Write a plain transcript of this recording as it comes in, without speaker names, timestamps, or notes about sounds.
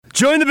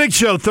Join the Big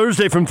Show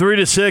Thursday from 3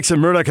 to 6 at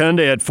Murdoch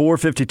Hyundai at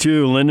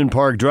 452 Linden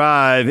Park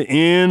Drive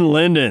in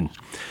Linden.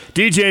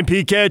 DJ and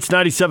PK, it's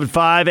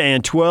 97.5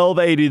 and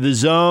 1280 The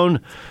Zone.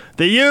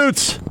 The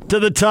Utes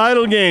to the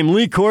title game.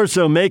 Lee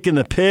Corso making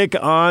the pick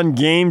on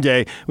game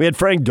day. We had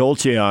Frank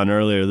Dolce on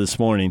earlier this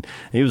morning.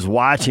 He was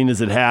watching as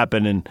it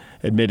happened and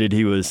admitted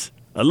he was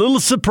a little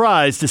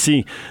surprised to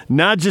see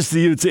not just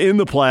the Utes in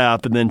the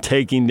playoff, but then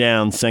taking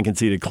down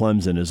second-seeded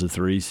Clemson as a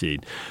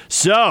 3-seed.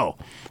 So,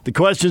 the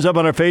question's up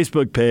on our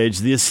Facebook page.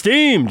 The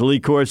esteemed Lee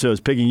Corso is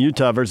picking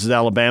Utah versus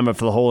Alabama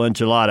for the whole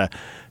enchilada.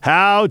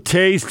 How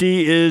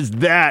tasty is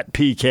that,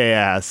 PK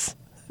asks?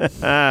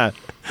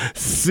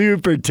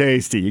 Super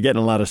tasty. You're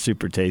getting a lot of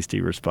super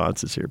tasty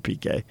responses here,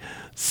 PK.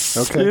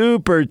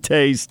 Super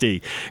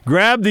tasty.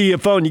 Grab the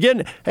phone.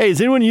 Hey,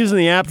 is anyone using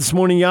the app this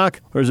morning,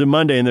 Yak? Or is it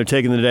Monday and they're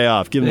taking the day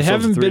off? They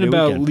haven't been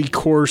about Lee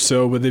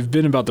Corso, but they've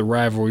been about the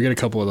rivalry. We got a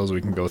couple of those we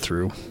can go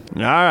through.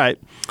 All right.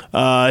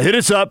 Hit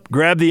us up.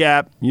 Grab the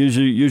app. Use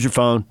your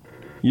phone.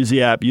 Use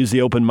the app. Use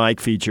the open mic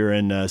feature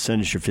and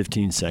send us your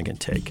 15-second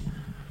take.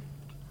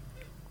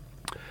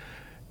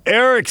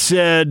 Eric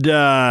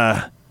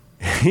said...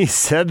 he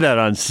said that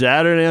on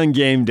Saturday on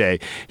game day.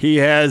 He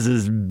has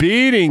us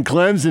beating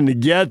Clemson to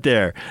get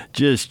there.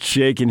 Just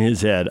shaking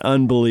his head.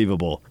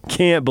 Unbelievable.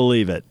 Can't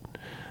believe it.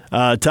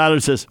 Tyler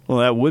says, well,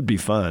 that would be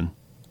fun.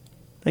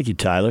 Thank you,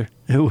 Tyler.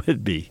 It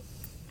would be.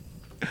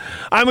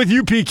 I'm with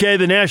you, PK.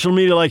 The national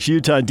media likes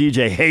Utah, and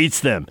DJ hates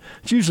them.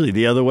 It's usually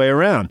the other way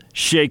around.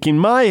 Shaking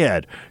my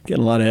head.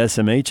 Getting a lot of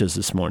SMHs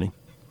this morning.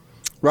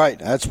 Right.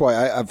 That's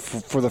why, I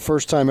for the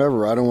first time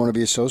ever, I don't want to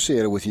be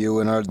associated with you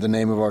in the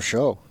name of our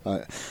show.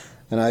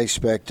 And I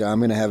expect I'm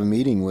going to have a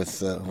meeting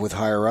with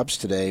higher-ups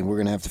today. We're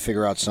going to have to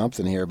figure out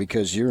something here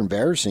because you're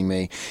embarrassing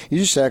me. You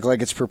just act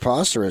like it's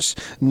preposterous,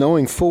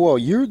 knowing full well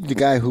you're the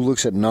guy who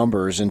looks at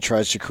numbers and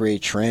tries to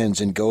create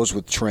trends and goes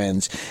with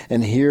trends.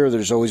 And here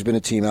there's always been a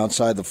team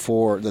outside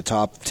the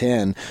top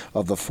 10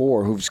 of the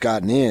four who's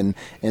gotten in.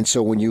 And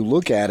so when you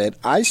look at it,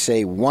 I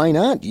say, why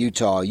not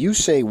Utah? You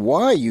say,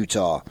 why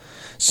Utah?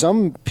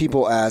 Some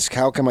people ask,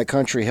 how can my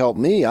country help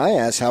me? I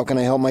ask, how can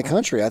I help my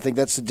country? I think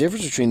that's the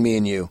difference between me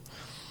and you.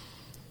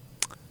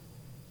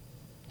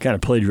 Kind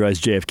of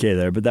plagiarized JFK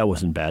there, but that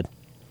wasn't bad.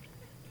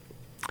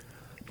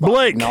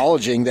 Blake.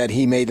 Acknowledging that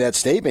he made that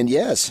statement,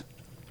 yes.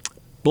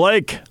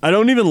 Blake, I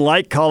don't even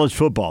like college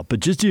football, but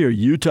just to hear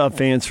Utah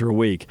fans for a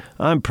week,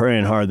 I'm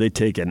praying hard they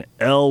take an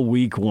L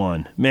week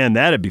 1. Man,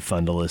 that'd be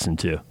fun to listen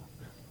to.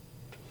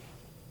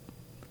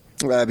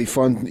 That'd be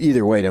fun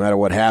either way. No matter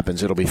what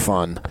happens, it'll be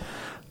fun.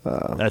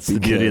 That's the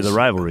beauty of the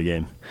rivalry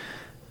game.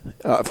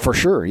 For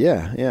sure,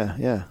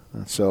 yeah.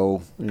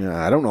 So,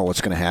 I don't know what's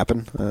going to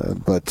happen,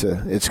 but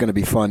it's going to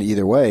be fun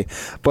either way.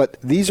 But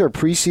these are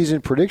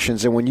preseason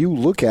predictions, and when you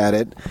look at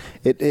it,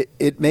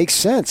 it makes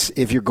sense.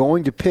 If you're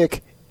going to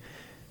pick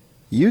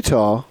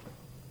Utah,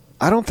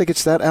 I don't think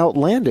it's that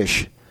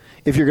outlandish.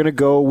 If you're going to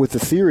go with the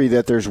theory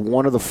that there's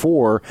one of the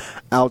four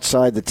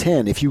outside the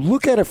 10. If you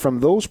look at it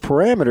from those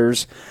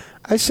parameters,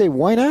 I say,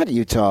 why not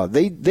Utah?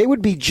 They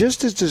would be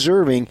just as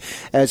deserving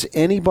as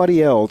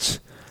anybody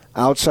else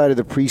outside of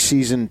the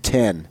preseason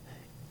 10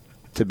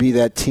 to be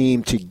that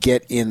team to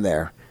get in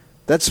there.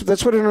 That's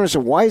what I don't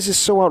understand. Why is this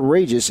so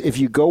outrageous if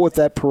you go with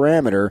that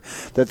parameter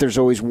that there's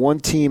always one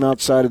team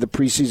outside of the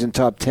preseason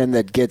top 10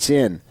 that gets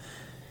in?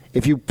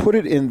 If you put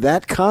it in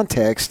that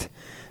context,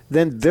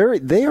 then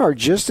they are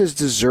just as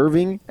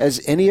deserving as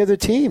any other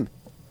team.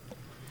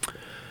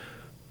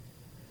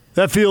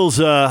 That feels,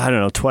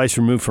 twice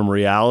removed from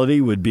reality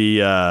would be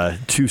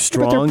too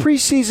strong. But they're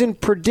preseason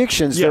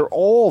predictions. Yeah. They're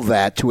all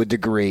that to a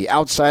degree,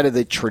 outside of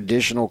the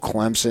traditional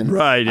Clemson,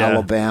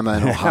 Alabama,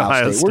 and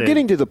Ohio State. We're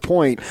getting to the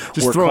point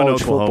where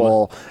college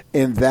football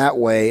in that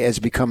way has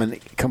become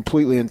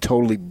completely and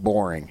totally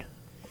boring.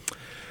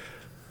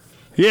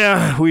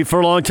 Yeah, for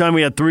a long time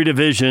we had 3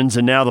 divisions,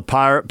 and now the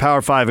Power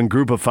 5 and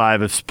Group of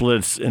 5 have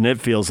split, and it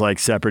feels like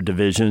separate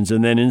divisions.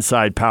 And then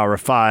inside Power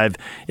 5,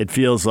 it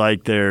feels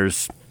like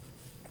there's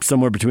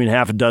somewhere between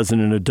half a dozen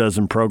and a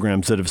dozen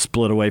programs that have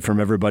split away from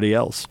everybody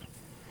else.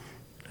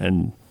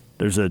 And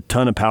there's a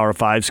ton of Power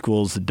 5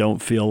 schools that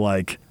don't feel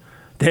like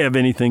they have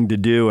anything to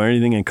do or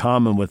anything in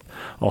common with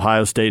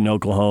Ohio State and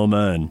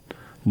Oklahoma and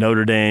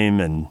Notre Dame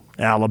and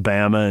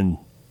Alabama and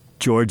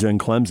Georgia and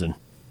Clemson.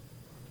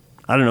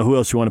 I don't know who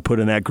else you want to put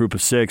in that group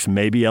of 6.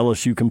 Maybe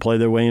LSU can play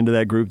their way into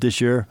that group this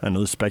year. I know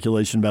there's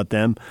speculation about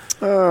them.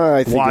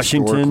 I think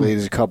Washington. Historically,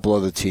 there's a couple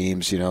other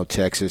teams,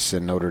 Texas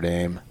and Notre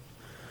Dame.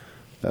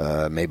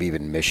 Maybe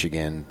even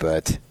Michigan,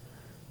 but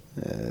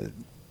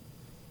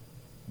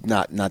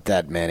not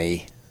that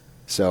many.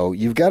 So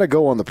you've got to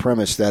go on the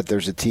premise that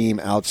there's a team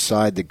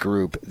outside the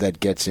group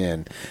that gets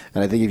in.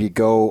 And I think if you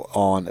go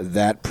on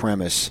that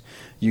premise,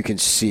 you can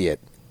see it.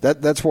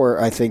 That's where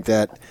I think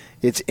that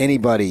it's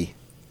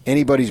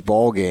anybody's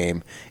ball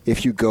game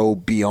if you go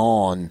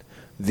beyond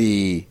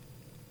the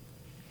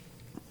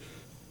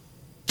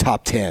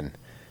top 10.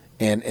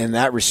 And in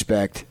that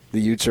respect, the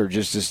Utes are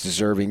just as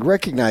deserving,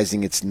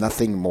 recognizing it's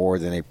nothing more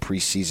than a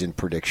preseason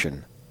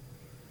prediction.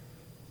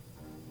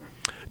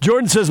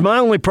 Jordan says, my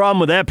only problem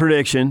with that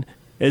prediction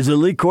is that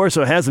Lee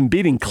Corso hasn't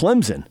beaten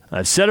Clemson.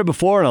 I've said it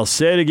before, and I'll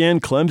say it again.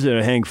 Clemson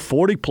will hang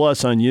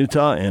 40-plus on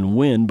Utah and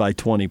win by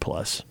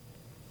 20-plus.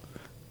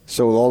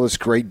 So with all this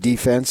great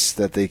defense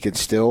that they could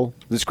still,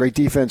 this great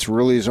defense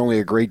really is only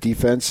a great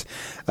defense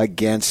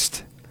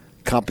against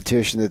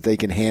competition that they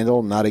can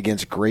handle, not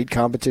against great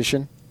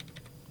competition?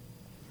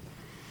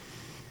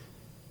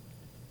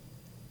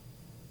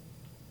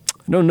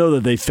 I don't know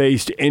that they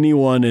faced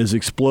anyone as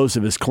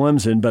explosive as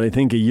Clemson, but I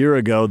think a year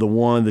ago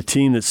the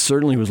team that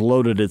certainly was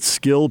loaded at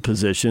skill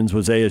positions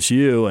was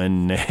ASU,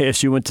 and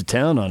ASU went to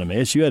town on them.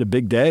 ASU had a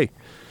big day.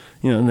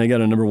 And they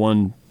got a number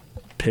one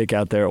pick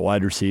out there at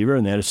wide receiver,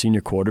 and they had a senior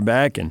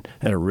quarterback and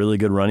had a really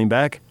good running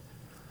back.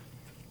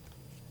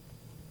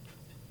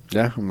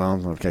 Yeah,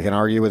 well, I can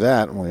argue with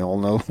that. We all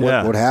know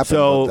what happened.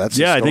 So that's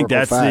I think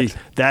fact.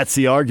 that's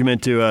the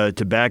argument to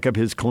back up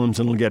his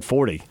Clemson will get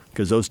 40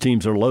 because those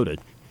teams are loaded.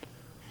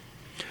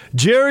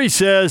 Jerry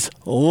says,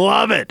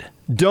 love it.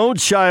 Don't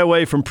shy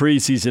away from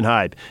preseason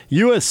hype.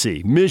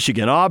 USC,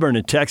 Michigan, Auburn,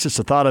 and Texas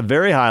are thought of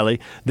very highly.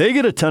 They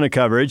get a ton of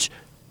coverage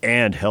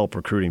and help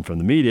recruiting from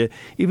the media,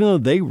 even though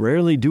they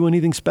rarely do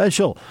anything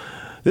special.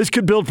 This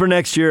could build for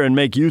next year and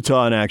make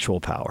Utah an actual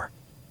power.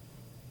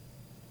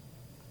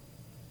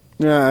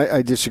 Yeah,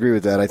 I disagree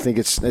with that. I think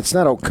it's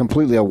not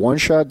completely a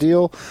one-shot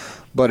deal,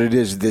 but it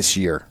is this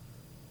year.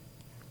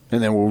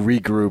 And then we'll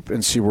regroup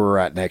and see where we're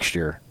at next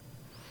year.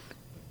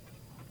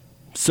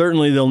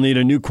 Certainly they'll need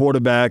a new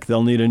quarterback.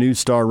 They'll need a new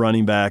star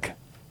running back.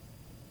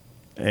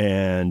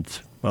 And,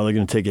 well, they're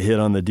going to take a hit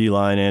on the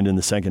D-line and in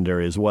the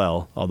secondary as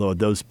well, although at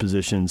those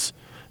positions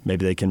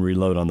maybe they can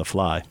reload on the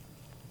fly.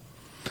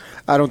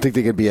 I don't think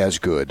they can be as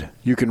good.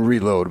 You can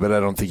reload, but I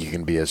don't think you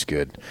can be as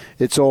good.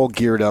 It's all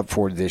geared up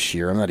for this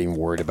year. I'm not even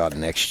worried about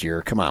next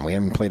year. Come on, we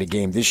haven't played a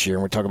game this year,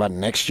 and we're talking about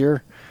next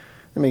year?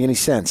 Doesn't make any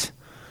sense.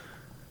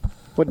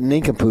 What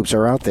nincompoops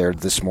are out there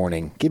this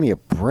morning? Give me a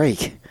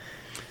break.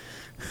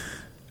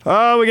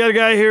 Oh, we got a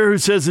guy here who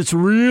says it's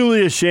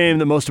really a shame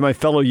that most of my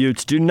fellow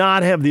Utes do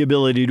not have the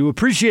ability to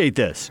appreciate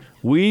this.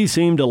 We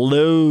seem to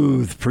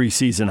loathe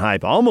preseason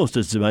hype almost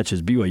as much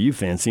as BYU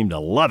fans seem to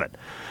love it.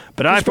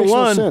 But I, for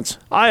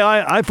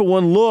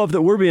one, love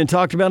that we're being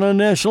talked about on a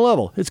national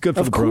level. It's good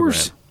for the program. Of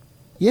course.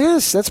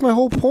 Yes, that's my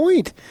whole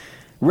point.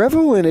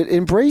 Revel in it.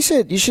 Embrace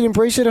it. You should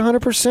embrace it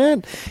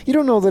 100%. You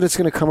don't know that it's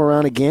going to come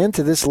around again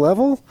to this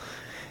level.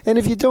 And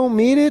if you don't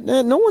meet it,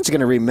 no one's going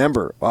to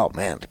remember, oh,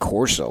 man,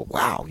 Corso,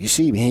 wow, you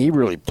see, he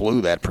really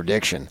blew that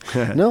prediction.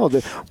 No,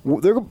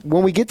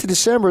 when we get to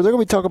December, they're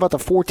going to be talking about the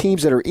 4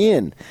 teams that are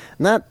in,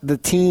 not the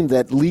team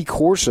that Lee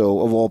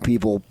Corso, of all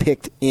people,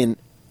 picked in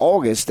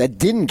August that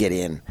didn't get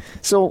in.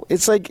 So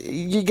it's like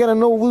you got a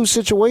no-lose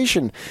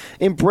situation.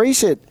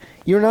 Embrace it.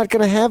 You're not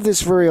going to have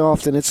this very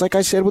often. It's like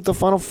I said with the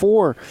Final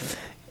Four.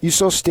 You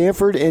saw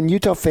Stanford and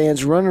Utah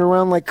fans running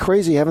around like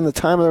crazy, having the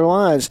time of their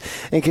lives.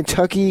 And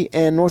Kentucky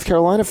and North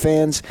Carolina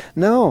fans,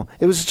 no,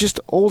 it was just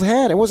old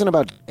hat. It wasn't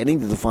about getting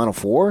to the Final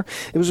Four.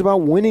 It was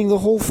about winning the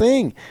whole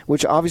thing,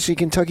 which obviously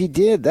Kentucky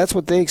did. That's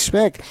what they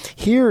expect.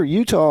 Here,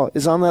 Utah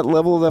is on that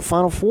level of that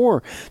Final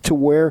Four to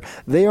where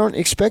they aren't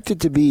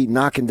expected to be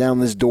knocking down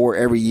this door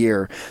every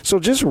year. So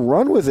just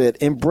run with it.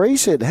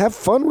 Embrace it. Have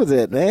fun with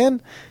it,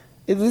 man.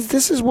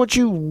 This is what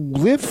you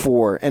live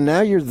for, and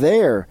now you're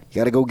there. You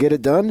got to go get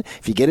it done.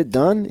 If you get it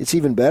done, it's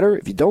even better.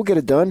 If you don't get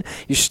it done,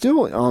 you're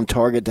still on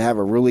target to have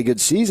a really good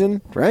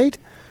season, right?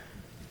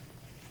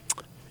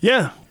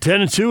 Yeah,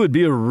 10-2 would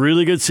be a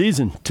really good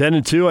season.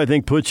 10-2, I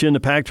think, puts you in the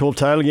Pac-12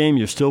 title game.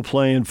 You're still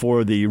playing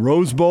for the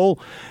Rose Bowl.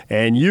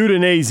 And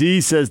Uden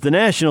AZ says the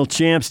national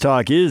champs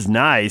talk is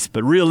nice,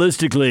 but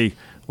realistically,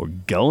 we're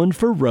going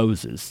for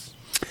roses.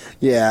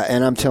 Yeah,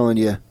 and I'm telling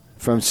you,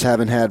 from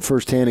having had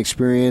firsthand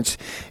experience,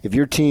 if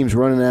your team's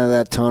running out of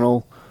that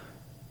tunnel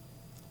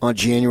on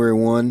January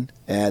 1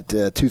 at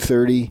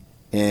 2:30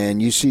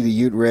 and you see the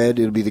Ute red,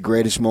 it'll be the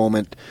greatest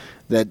moment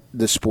that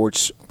the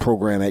sports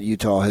program at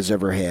Utah has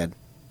ever had.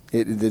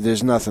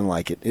 There's nothing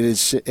like it.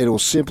 It'll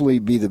simply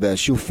be the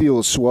best. You'll feel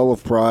a swell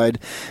of pride.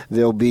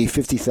 There'll be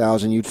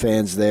 50,000 Ute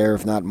fans there,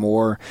 if not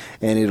more,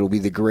 and it'll be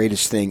the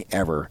greatest thing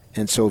ever.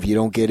 And so if you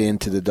don't get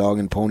into the dog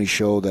and pony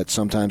show that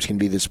sometimes can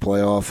be this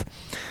playoff,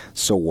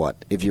 so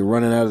what? If you're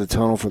running out of the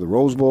tunnel for the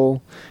Rose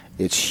Bowl,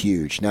 it's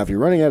huge. Now, if you're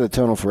running out of the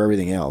tunnel for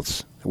everything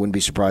else, I wouldn't be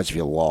surprised if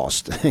you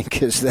lost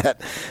because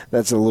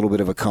that's a little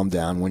bit of a come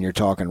down when you're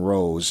talking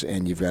Rose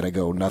and you've got to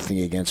go nothing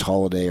against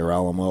Holiday or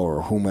Alamo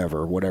or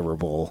whomever, whatever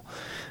bowl.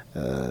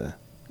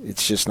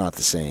 It's just not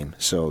the same.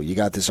 So you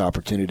got this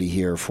opportunity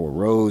here for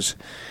Rose,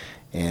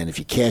 and if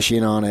you cash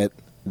in on it,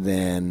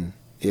 then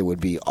it would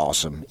be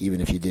awesome,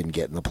 even if you didn't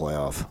get in the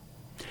playoff.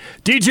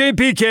 DJ and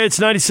PK, it's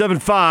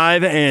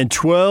 97.5 and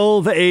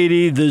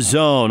 1280 The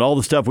Zone. All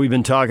the stuff we've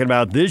been talking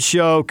about this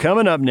show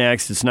coming up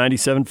next. It's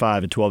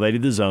 97.5 and 1280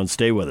 The Zone.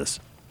 Stay with us.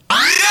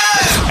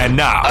 And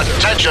now,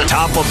 attention,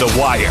 top of the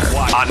wire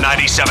on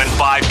 97.5,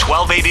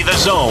 1280 The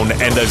Zone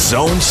and The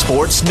Zone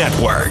Sports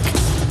Network.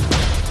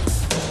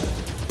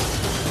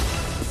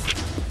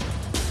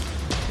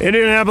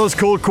 Indianapolis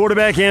Colts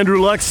quarterback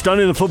Andrew Luck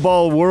stunning the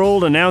football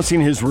world, announcing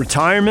his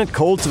retirement.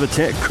 Colts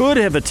could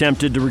have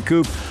attempted to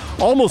recoup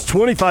almost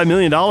 $25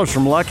 million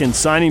from Luck in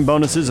signing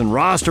bonuses and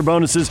roster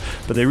bonuses,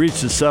 but they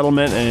reached a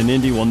settlement, and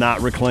Indy will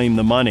not reclaim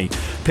the money.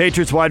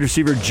 Patriots wide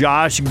receiver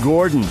Josh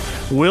Gordon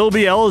will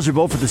be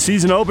eligible for the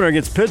season opener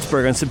against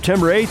Pittsburgh on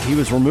September 8th. He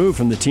was removed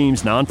from the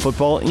team's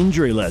non-football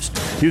injury list.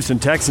 Houston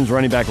Texans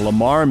running back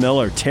Lamar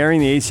Miller tearing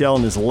the ACL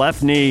in his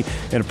left knee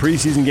in a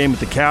preseason game with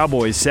the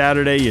Cowboys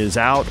Saturday is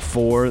out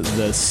for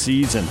the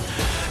season.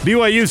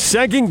 BYU's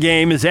second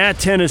game is at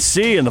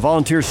Tennessee, and the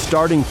Volunteers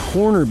starting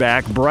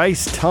cornerback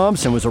Bryce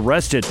Thompson was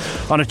arrested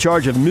on a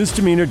charge of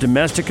misdemeanor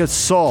domestic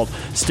assault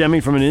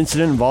stemming from an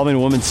incident involving a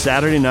woman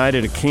Saturday night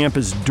at a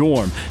campus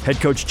dorm.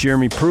 Head coach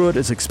Jeremy Pruitt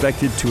is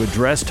expected to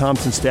address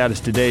Thompson's status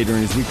today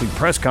during his weekly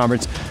press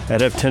conference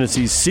ahead of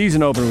Tennessee's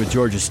season opener with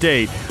Georgia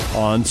State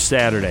on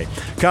Saturday.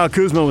 Kyle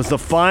Kuzma was the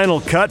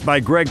final cut by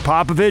Greg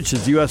Popovich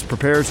as the U.S.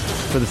 prepares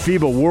for the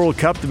FIBA World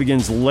Cup that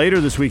begins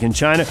later this week in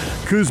China.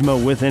 Kuzma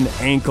with an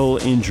ankle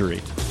injury.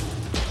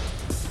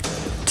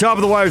 Top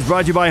of the Wire is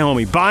brought to you by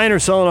Homey. Buying or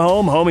selling a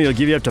home, Homey will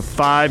give you up to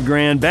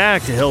 $5,000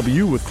 back to help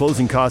you with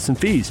closing costs and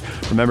fees.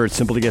 Remember, it's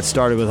simple to get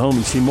started with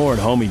Homey. See more at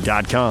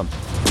homey.com.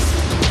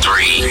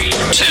 3,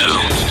 2,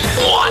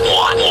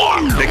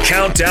 1. The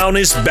countdown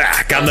is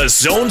back on the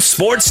Zone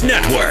Sports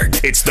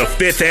Network. It's the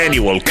 5th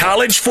annual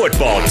College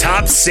Football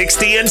Top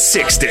 60 and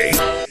 60.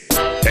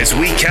 As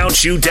we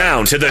count you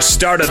down to the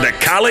start of the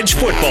college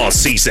football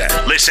season.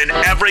 Listen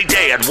every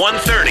day at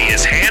 1:30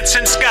 as Hans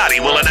and Scotty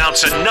will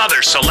announce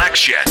another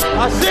selection.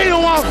 I see you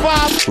on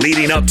 5.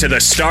 Leading up to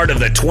the start of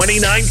the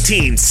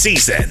 2019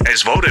 season,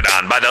 as voted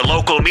on by the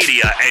local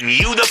media and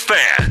you, the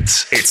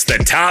fans. It's the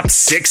Top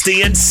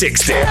 60 and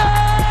 60.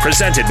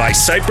 Presented by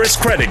Cypress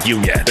Credit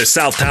Union, the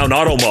Southtown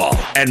Auto Mall,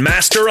 and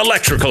Master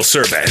Electrical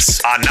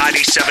Service on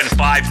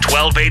 97.5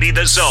 1280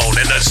 The Zone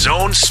and the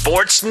Zone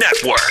Sports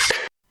Network.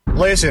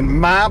 Listen,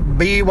 my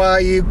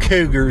BYU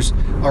Cougars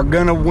are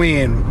going to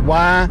win.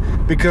 Why?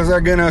 Because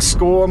they're going to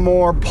score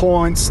more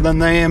points than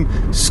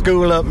them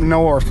school up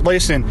north.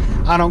 Listen,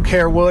 I don't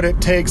care what it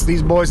takes.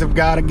 These boys have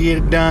got to get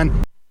it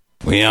done.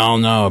 We all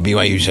know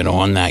BYU should have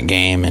won that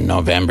game in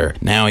November.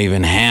 Now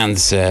even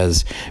Hans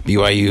says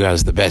BYU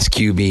has the best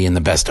QB and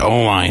the best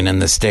O-line in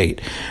the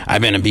state.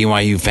 I've been a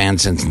BYU fan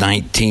since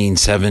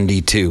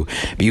 1972.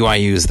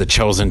 BYU is the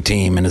chosen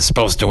team and is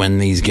supposed to win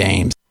these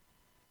games.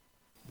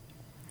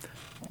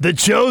 The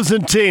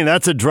chosen team.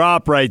 That's a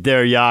drop right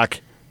there,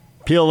 Yak.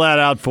 Peel that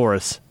out for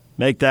us.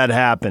 Make that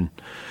happen.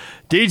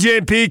 DJ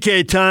and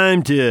PK,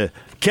 time to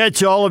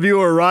catch all of you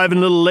who are arriving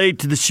a little late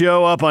to the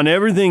show up on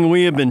everything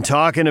we have been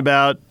talking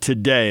about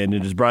today. And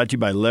it is brought to you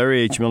by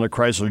Larry H. Miller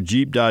Chrysler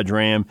Jeep Dodge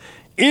Ram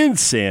in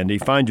Sandy.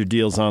 Find your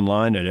deals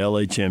online at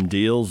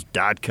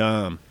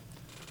lhmdeals.com.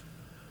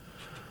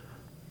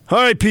 All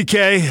right,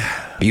 PK.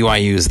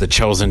 BYU is the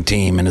chosen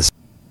team and is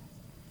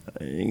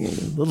a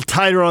little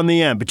tighter on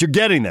the end, but you're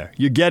getting there.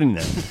 You're getting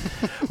there.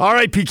 All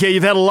right, PK,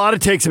 you've had a lot of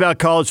takes about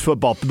college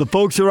football. For the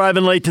folks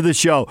arriving late to the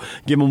show,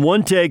 give them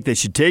one take they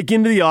should take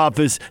into the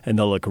office, and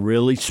they'll look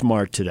really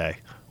smart today.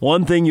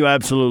 One thing you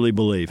absolutely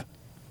believe.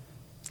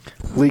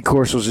 Lee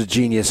Corso's a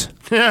genius.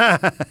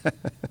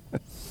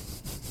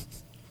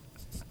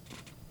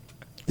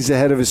 He's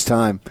ahead of his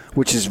time,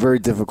 which is very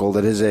difficult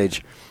at his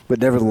age. But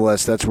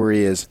nevertheless, that's where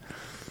he is.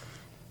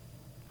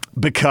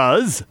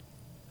 Because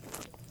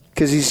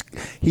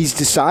he's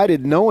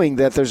decided knowing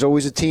that there's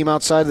always a team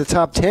outside the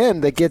top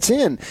 10 that gets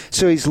in.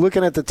 So he's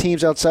looking at the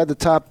teams outside the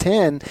top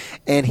 10,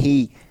 and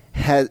he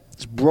has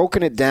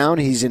broken it down.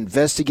 He's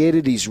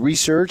investigated. He's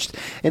researched.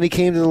 And he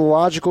came to the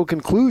logical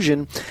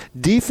conclusion,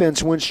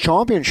 defense wins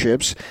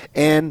championships.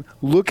 And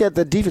look at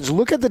the defense.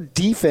 Look at the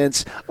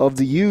defense of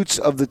the Utes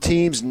of the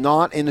teams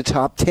not in the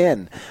top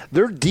 10.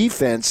 Their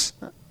defense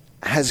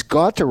has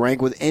got to rank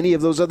with any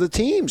of those other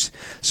teams.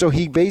 So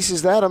he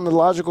bases that on the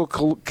logical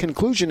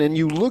conclusion. And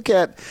you look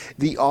at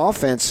the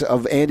offense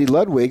of Andy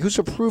Ludwig, who's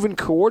a proven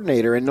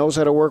coordinator and knows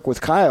how to work with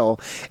Kyle,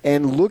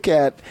 and look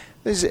at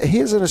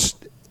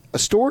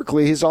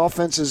historically his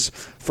offenses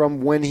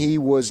from when he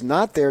was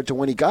not there to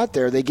when he got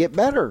there, they get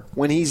better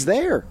when he's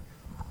there.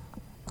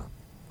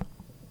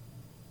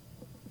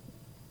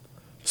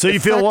 So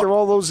you feel factor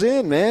all those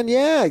in, man.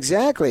 Yeah,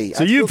 exactly.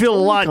 So you feel a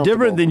lot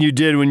different than you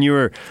did when you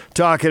were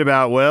talking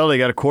about, well, they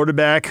got a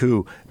quarterback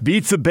who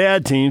beats the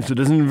bad teams, but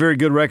doesn't have a very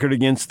good record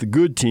against the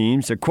good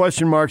teams. There are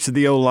question marks at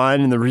the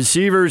O-line, and the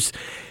receivers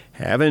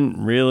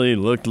haven't really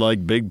looked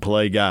like big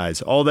play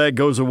guys. All that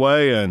goes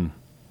away, and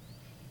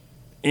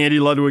Andy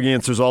Ludwig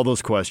answers all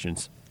those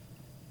questions.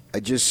 I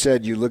just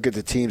said you look at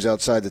the teams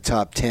outside the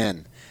top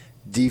 10,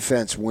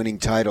 defense winning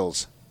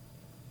titles.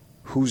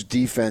 Whose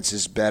defense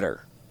is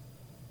better?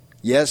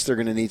 Yes, they're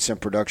going to need some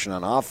production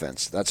on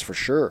offense, that's for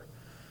sure.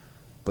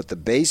 But the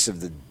base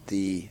of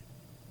the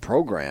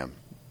program,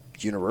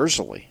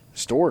 universally,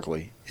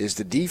 historically, is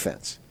the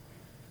defense.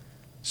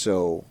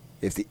 So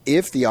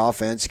if the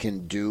offense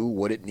can do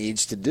what it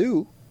needs to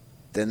do,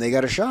 then they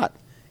got a shot.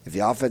 If the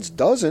offense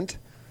doesn't,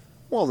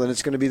 Well, then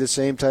it's going to be the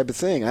same type of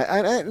thing.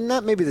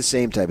 Not maybe the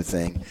same type of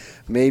thing.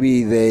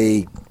 Maybe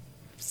they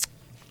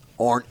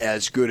aren't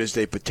as good as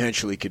they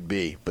potentially could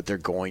be, but they're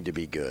going to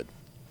be good.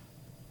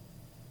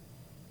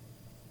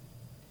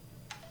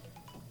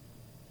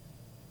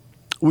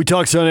 We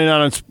talked Sunday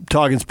night on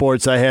Talking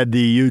Sports. I had the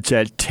Utes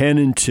at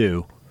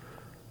 10-2.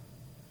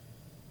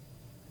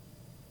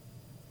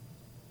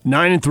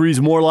 9-3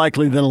 is more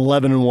likely than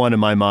 11-1 in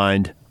my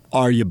mind.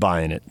 Are you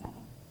buying it?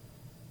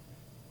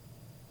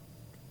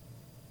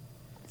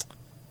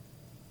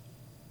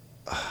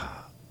 Uh,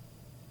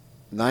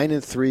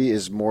 9-3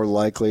 is more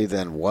likely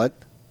than what?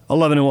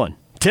 11-1.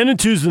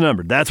 10-2 is the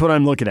number. That's what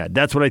I'm looking at.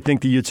 That's what I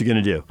think the Utes are going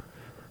to do.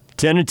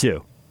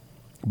 10-2.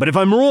 But if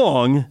I'm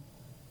wrong,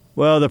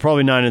 well, they're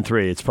probably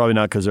 9-3. It's probably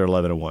not because they're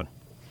 11-1.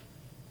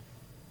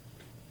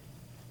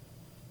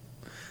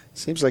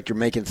 Seems like you're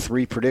making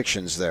 3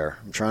 predictions there.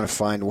 I'm trying to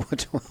find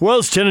what. Well,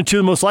 it's 10-2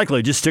 the most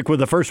likely. Just stick with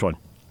the first one.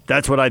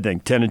 That's what I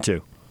think.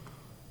 10-2.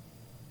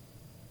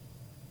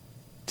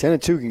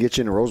 10-2 can get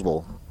you in the Rose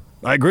Bowl.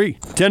 I agree.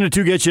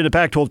 10-2 gets you in the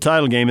Pac-12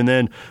 title game, and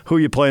then who are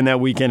you playing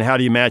that weekend? How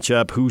do you match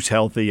up? Who's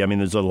healthy? I mean,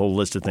 there's a whole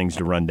list of things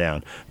to run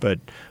down. But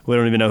we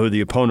don't even know who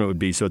the opponent would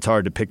be, so it's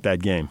hard to pick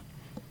that game.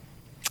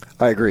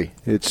 I agree.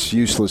 It's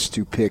useless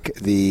to pick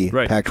the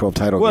Pac-12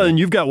 title game. Well, and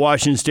you've got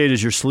Washington State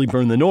as your sleeper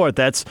in the North.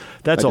 That's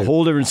a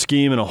whole different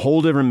scheme and a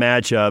whole different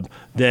matchup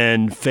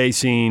than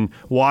facing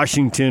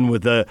Washington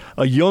with a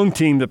young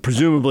team that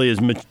presumably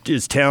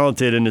is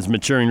talented and is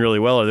maturing really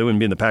well, or they wouldn't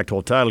be in the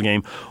Pac-12 title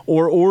game.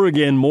 Or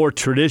Oregon, more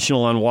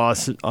traditional on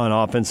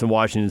offense than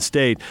Washington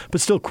State, but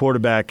still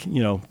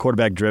quarterback-driven,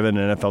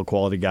 NFL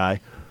quality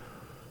guy.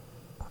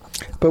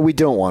 But we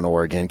don't want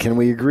Oregon. Can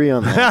we agree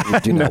on that? We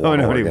do not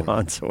want nobody Oregon.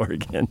 wants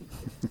Oregon.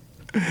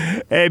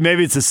 Hey,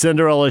 maybe it's a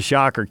Cinderella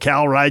shocker.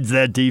 Cal rides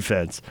that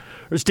defense.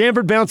 Or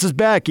Stanford bounces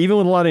back, even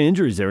with a lot of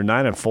injuries. They were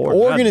 9-4.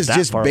 Oregon is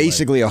just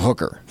basically a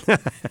hooker.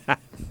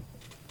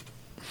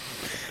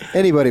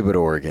 Anybody but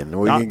Oregon.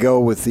 We can go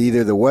with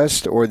either the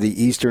west or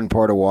the eastern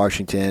part of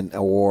Washington.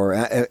 Or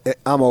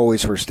I'm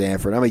always for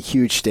Stanford. I'm a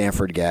huge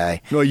Stanford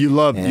guy. No, you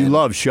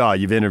love Shaw.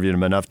 You've interviewed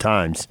him enough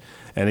times,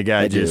 and the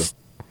guy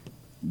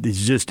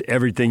he's just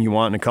everything you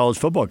want in a college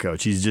football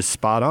coach. He's just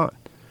spot on.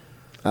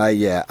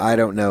 I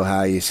don't know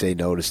how you say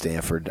no to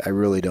Stanford. I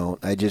really don't.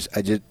 I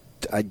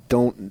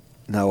don't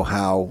know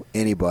how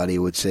anybody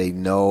would say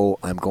no.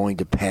 I'm going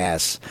to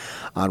pass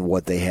on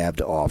what they have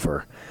to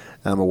offer.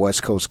 I'm a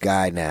West Coast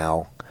guy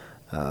now,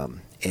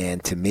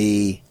 and to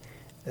me,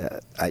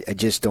 I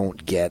just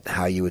don't get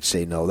how you would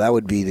say no. That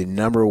would be the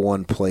number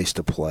one place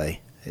to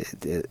play,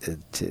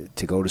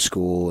 to go to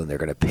school, and they're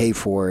going to pay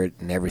for it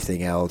and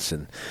everything else.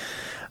 And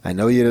I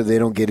know they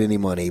don't get any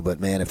money, but,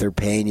 man, if they're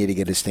paying you to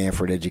get a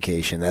Stanford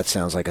education, that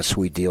sounds like a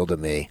sweet deal to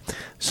me.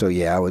 So,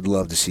 yeah, I would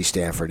love to see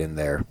Stanford in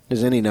there.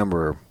 There's any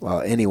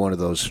one of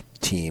those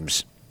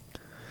teams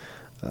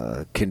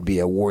can be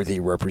a worthy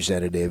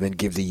representative and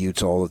give the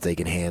Utes all that they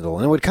can handle.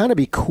 And it would kind of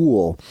be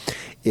cool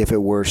if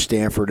it were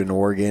Stanford and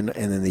Oregon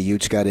and then the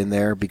Utes got in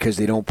there because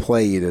they don't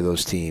play either of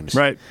those teams.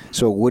 Right.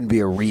 So it wouldn't be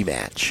a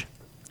rematch.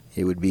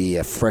 It would be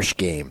a fresh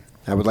game.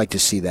 I would like to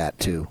see that,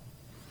 too.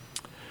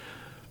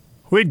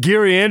 We had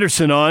Gary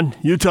Anderson on,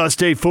 Utah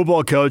State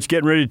football coach,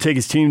 getting ready to take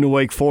his team to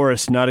Wake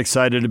Forest. Not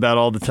excited about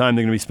all the time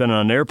they're going to be spending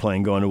on an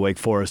airplane going to Wake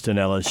Forest and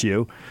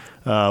LSU.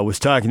 Was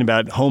talking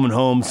about home and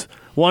homes.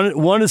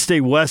 Want to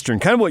stay Western,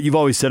 kind of what you've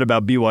always said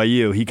about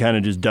BYU. He kind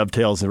of just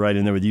dovetails it right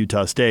in there with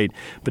Utah State,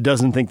 but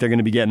doesn't think they're going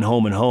to be getting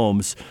home and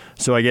homes.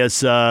 So I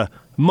guess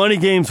money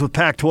games with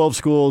Pac-12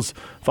 schools,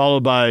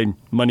 followed by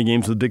money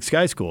games with Big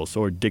Sky schools,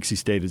 or Dixie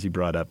State as he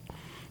brought up.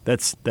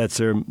 That's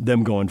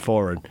them going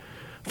forward.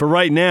 For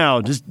right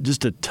now,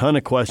 just a ton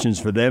of questions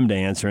for them to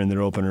answer in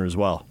their opener as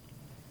well.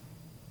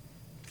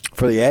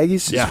 For the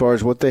Aggies, Yeah. as far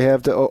as what they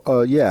have to,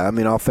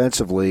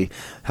 offensively,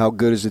 how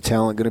good is the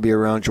talent going to be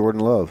around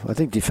Jordan Love? I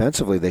think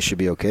defensively they should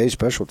be okay.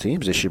 Special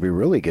teams, they should be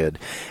really good.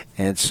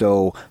 And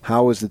so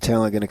how is the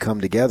talent going to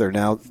come together?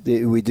 Now,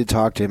 we did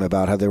talk to him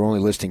about how they're only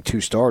listing 2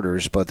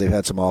 starters, but they've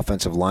had some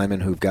offensive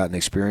linemen who've gotten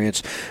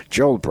experience.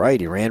 Gerald Bright,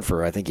 he ran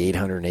for, I think,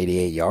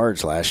 888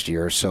 yards last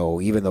year.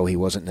 So even though he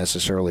wasn't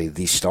necessarily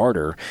the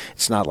starter,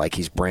 it's not like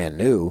he's brand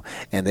new.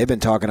 And they've been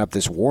talking up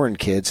this Warren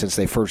kid since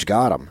they first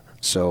got him.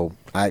 So,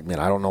 I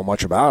don't know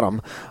much about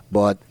them,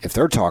 but if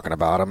they're talking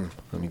about them,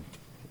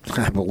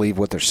 I believe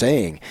what they're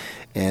saying.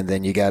 And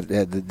then you got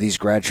these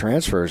grad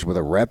transfers with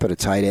a rep at a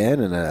tight end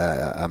and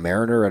a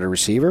Mariner at a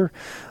receiver.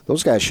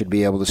 Those guys should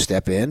be able to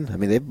step in. I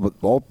mean,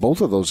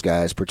 both of those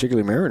guys,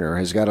 particularly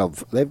Mariner,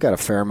 they've got a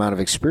fair amount of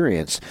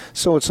experience.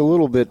 So it's a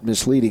little bit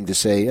misleading to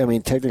say. I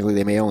mean, technically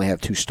they may only have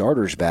 2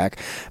 starters back,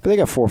 but they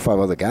got 4 or 5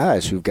 other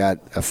guys who've got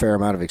a fair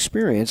amount of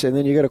experience. And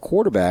then you got a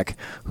quarterback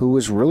who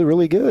was really,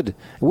 really good.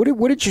 What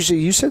did you say?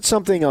 You said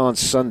something on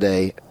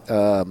Sunday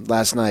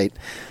last night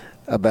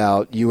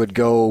about you would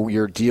go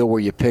your deal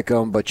where you pick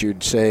them, but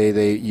you'd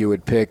say you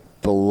would pick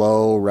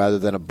below rather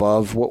than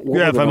above. What were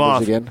the if I'm numbers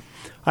off again?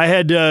 I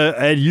had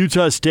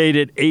Utah State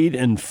at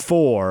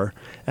 8-4,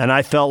 and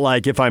I felt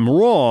like if I'm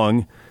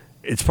wrong,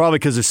 it's probably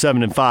because they're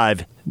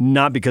 7-5,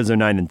 not because they're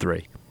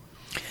 9-3.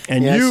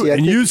 And Yeah,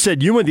 you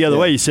said you went the other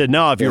way. You said,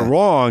 no, if you're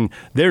wrong,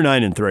 they're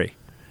 9-3.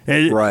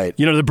 And, Right.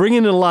 They're bringing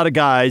in a lot of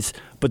guys,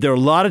 but there are a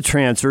lot of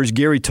transfers.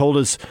 Gary told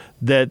us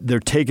that they're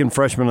taking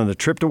freshmen on the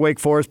trip to Wake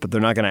Forest, but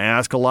they're not going to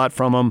ask a lot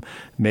from them.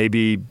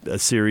 Maybe a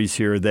series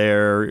here or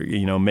there,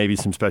 maybe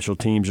some special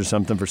teams or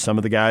something for some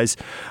of the guys.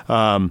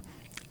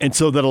 And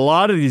so that a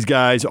lot of these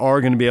guys are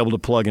going to be able to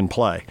plug and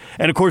play.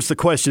 And, of course, the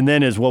question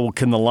then is, well,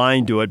 can the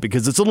line do it?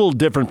 Because it's a little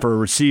different for a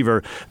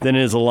receiver than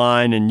it is a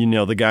line and,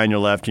 the guy on your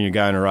left and your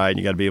guy on your right. And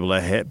you got to be able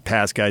to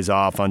pass guys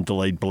off on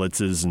delayed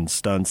blitzes and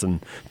stunts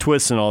and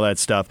twists and all that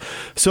stuff.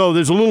 So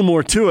there's a little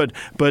more to it.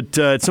 But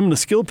at some of the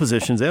skill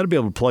positions, they ought to be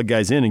able to plug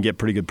guys in and get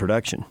pretty good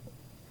production.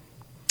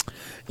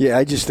 Yeah,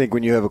 I just think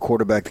when you have a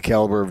quarterback the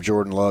caliber of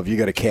Jordan Love, you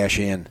got to cash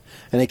in.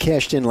 And they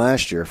cashed in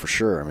last year for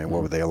sure. I mean,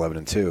 what were they,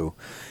 11-2?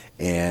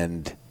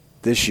 And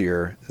this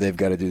year, they've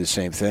got to do the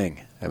same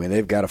thing. I mean,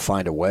 they've got to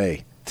find a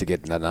way to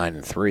get to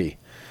 9-3.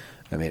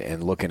 I mean,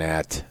 and looking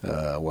at,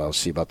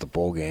 see about the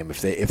bowl game.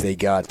 If they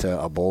got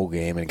a bowl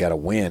game and got a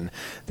win,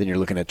 then you're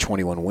looking at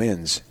 21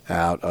 wins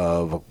out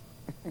of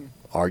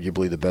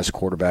arguably the best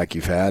quarterback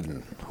you've had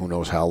in who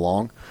knows how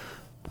long.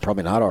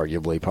 Probably not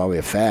arguably, probably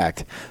a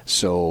fact.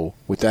 So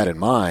with that in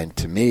mind,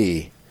 to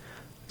me,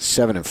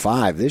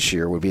 7-5 this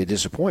year would be a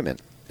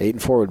disappointment.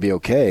 8-4 would be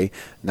okay.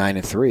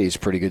 9-3 is a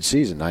pretty good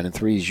season.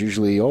 9-3 is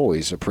usually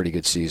always a pretty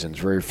good season.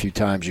 There's very few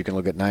times you can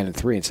look at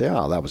 9-3 and say,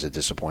 "Oh, that was a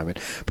disappointment."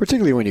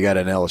 Particularly when you got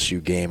an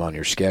LSU game on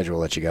your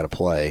schedule that you got to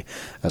play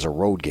as a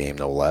road game,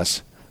 no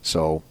less.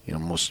 So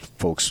most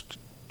folks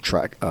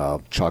chalk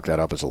that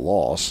up as a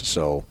loss.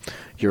 So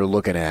you're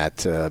looking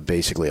at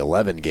basically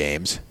 11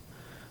 games.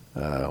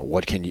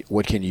 What can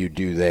you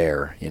do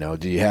there?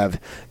 Do you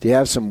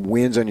have some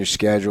wins on your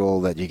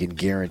schedule that you can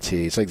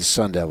guarantee? It's like the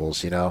Sun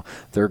Devils.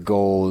 Their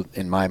goal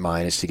in my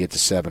mind is to get to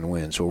 7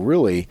 wins. Well,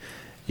 really,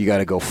 you got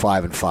to go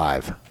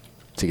 5-5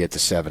 to get to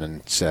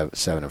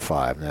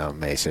 7-5. Now, you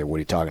may say, what are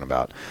you talking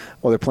about?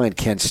 Well, they're playing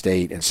Kent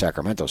State and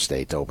Sacramento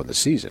State to open the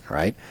season,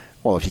 right?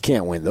 Well, if you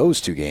can't win those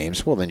 2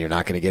 games, well, then you're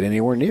not going to get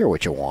anywhere near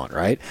what you want,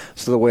 right?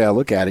 So the way I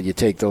look at it, you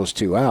take those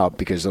 2 out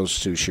because those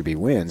 2 should be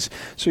wins.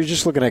 So you're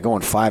just looking at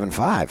going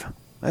 5-5.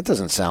 That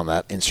doesn't sound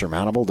that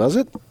insurmountable, does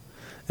it?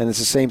 And it's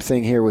the same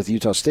thing here with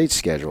Utah State's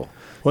schedule.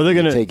 Well, they're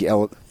going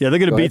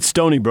to beat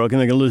Stony Brook and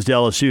they're going to lose to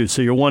LSU.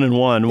 So you're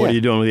 1-1. What are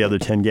you doing with the other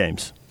 10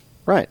 games?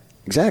 Right.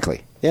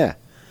 Exactly. Yeah.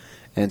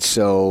 And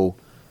so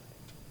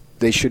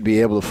they should be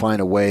able to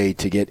find a way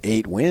to get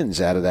 8 wins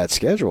out of that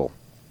schedule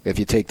if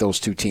you take those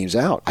 2 teams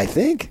out, I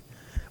think.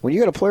 When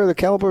you got a player of the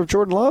caliber of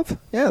Jordan Love,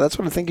 that's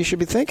what I think you should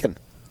be thinking.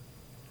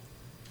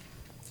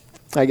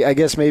 I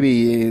guess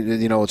maybe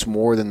it's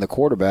more than the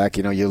quarterback.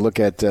 You look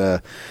at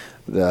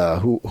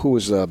who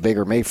was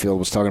Baker Mayfield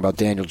was talking about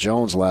Daniel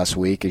Jones last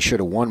week. He should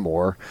have won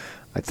more.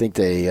 I think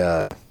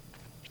they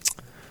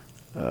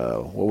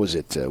what was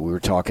it? We were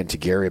talking to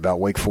Gary about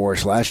Wake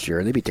Forest last year,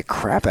 and they beat the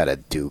crap out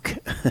of Duke.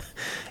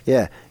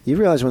 Yeah, you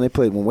realize when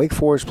Wake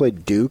Forest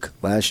played Duke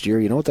last year,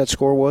 you know what that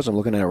score was? I'm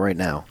looking at it right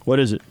now. What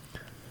is it?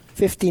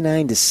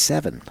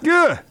 59-7.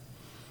 Yeah.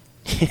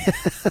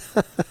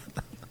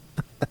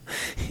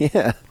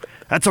 Yeah.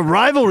 That's a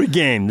rivalry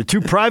game. The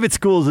 2 private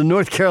schools in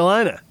North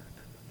Carolina.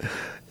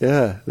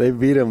 Yeah, they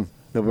beat them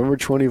November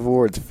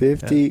 24th. It's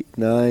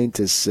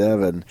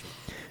 59-7.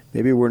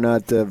 Maybe we're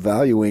not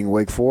valuing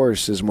Wake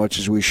Forest as much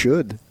as we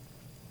should.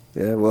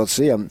 Yeah, well,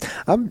 see, I'm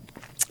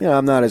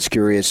not as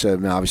curious.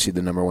 Obviously,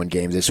 the number 1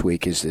 game this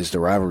week is the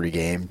rivalry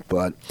game,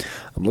 but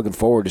I'm looking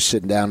forward to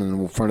sitting down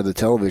in front of the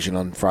television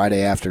on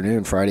Friday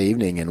afternoon, Friday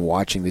evening, and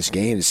watching this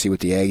game to see what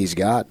the Aggies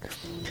got.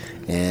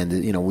 And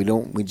you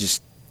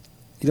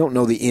don't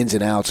know the ins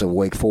and outs of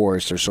Wake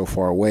Forest. They're so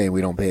far away, and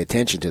we don't pay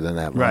attention to them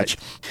that much.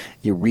 Right.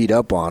 You read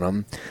up on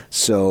them.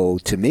 So,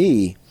 to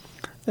me,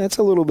 that's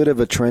a little bit of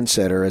a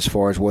trendsetter as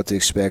far as what to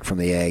expect from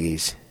the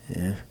Aggies.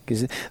 Yeah,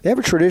 because they have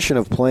a tradition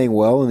of playing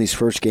well in these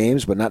first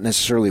games, but not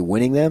necessarily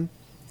winning them.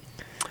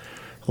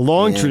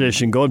 Long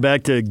tradition, going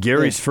back to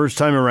Gary's first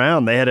time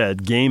around. They had a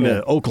game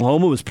at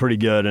Oklahoma was pretty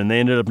good, and they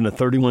ended up in a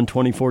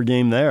 31-24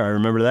 game there. I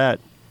remember that.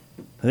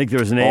 I think there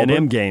was an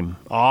A&M game.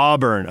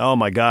 Auburn. Oh,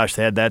 my gosh,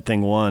 they had that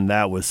thing won.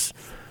 That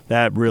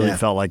really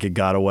felt like it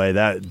got away.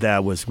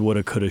 That was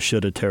woulda, coulda,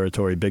 shoulda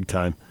territory big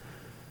time.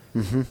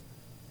 Mm-hmm.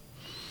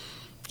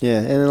 Yeah,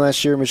 and then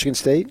last year, Michigan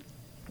State?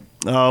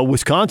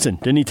 Wisconsin.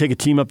 Didn't he take a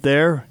team up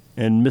there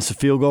and miss a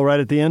field goal right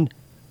at the end?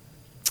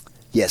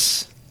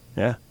 Yes.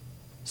 Yeah.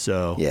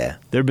 So there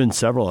have been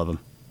several of them.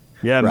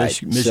 Yeah,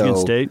 right. Michigan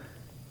State.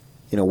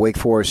 Wake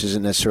Forest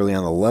isn't necessarily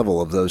on the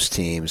level of those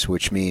teams,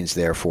 which means,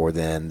 therefore,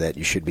 then that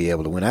you should be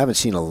able to win. I haven't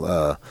seen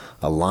a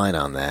line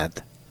on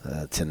that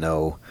to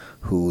know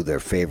who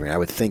they're favoring. I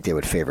would think they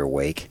would favor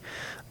Wake,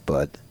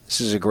 but this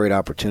is a great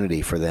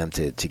opportunity for them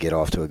to get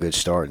off to a good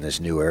start in this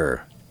new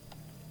era.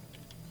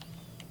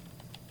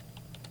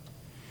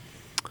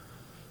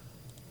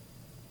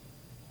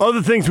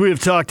 Other things we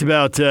have talked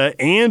about,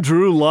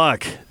 Andrew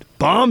Luck,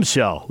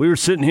 bombshell. We were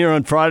sitting here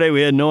on Friday.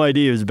 We had no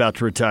idea he was about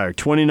to retire.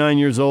 29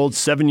 years old,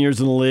 7 years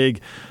in the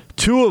league.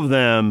 2 of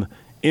them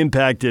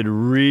impacted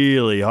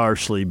really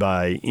harshly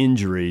by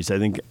injuries. I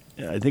think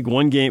I think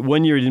one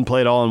year he didn't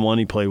play at all, and one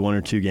he played 1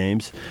 or 2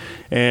 games.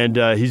 And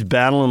he's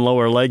battling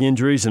lower leg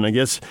injuries. And I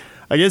guess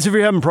if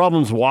you're having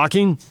problems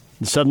walking,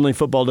 suddenly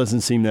football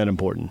doesn't seem that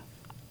important.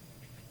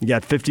 You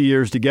got 50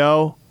 years to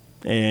go,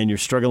 and you're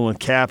struggling with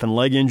calf and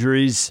leg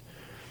injuries.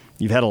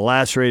 You've had a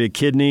lacerated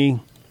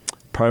kidney.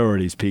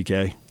 Priorities,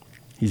 PK.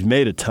 He's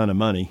made a ton of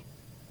money.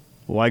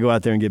 Why go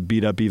out there and get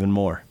beat up even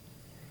more?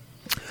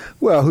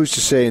 Well, who's to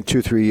say in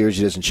 2-3 years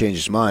he doesn't change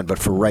his mind? But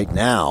for right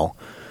now,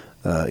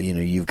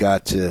 you've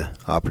got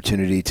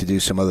opportunity to do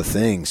some other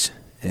things,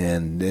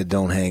 and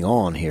don't hang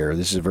on here.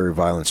 This is a very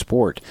violent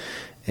sport,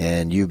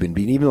 and you've been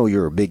beaten. Even though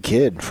you're a big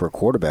kid for a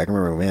quarterback, I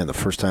remember, man, the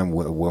first time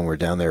when we were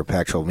down there at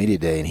Pac-12 Media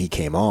Day and he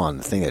came on,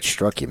 the thing that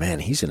struck you, man,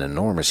 he's an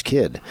enormous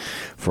kid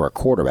for a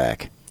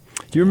quarterback.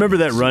 Do you remember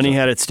that run he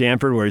had at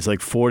Stanford where he's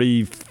like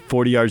 40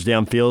 yards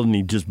downfield and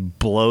he just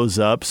blows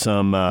up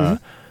some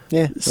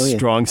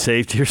strong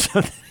safety or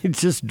something? He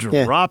just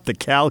dropped the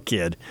Cal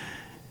kid.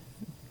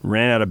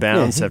 Ran out of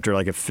bounds after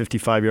like a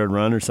 55-yard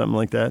run or something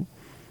like that.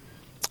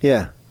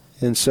 Yeah.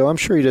 And so I'm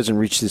sure he doesn't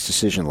reach this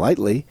decision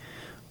lightly,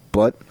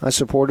 but I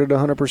support it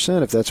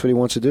 100% if that's what he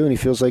wants to do and he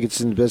feels like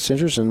it's in his best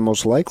interest. And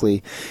most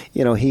likely,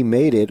 he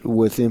made it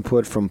with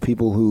input from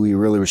people who he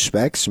really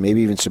respects,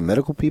 maybe even some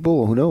medical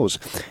people, who knows,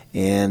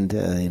 and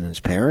his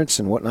parents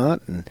and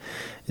whatnot, and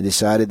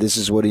decided this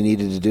is what he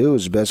needed to do. It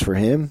was best for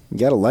him. You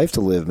got a life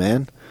to live,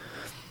 man.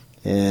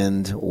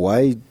 And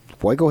why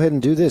go ahead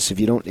and do this if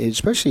you don't,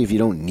 especially if you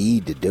don't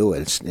need to do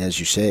it? It's, as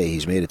you say,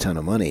 he's made a ton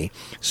of money,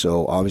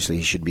 so obviously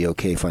he should be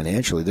okay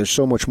financially. There's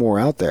so much more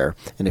out there,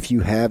 and if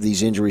you have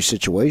these injury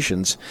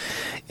situations,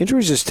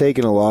 injuries has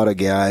taken a lot of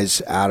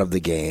guys out of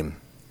the game.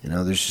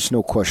 There's just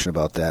no question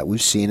about that.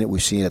 We've seen it.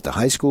 We've seen it at the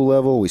high school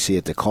level. We see it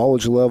at the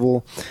college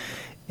level,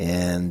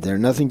 and they're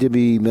nothing to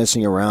be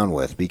messing around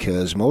with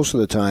because most of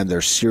the time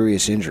they're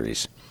serious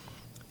injuries.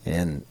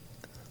 And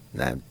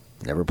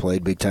never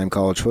played big-time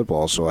college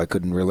football, so I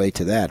couldn't relate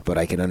to that, but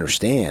I can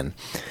understand,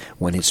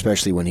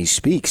 especially when he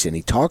speaks and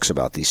he talks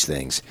about these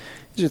things.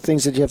 These are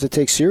things that you have to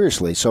take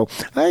seriously. So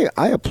I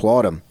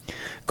applaud him.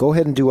 Go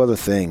ahead and do other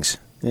things.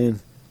 And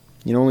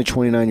you're only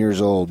 29 years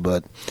old,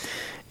 but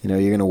you're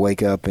going to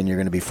wake up and you're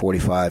going to be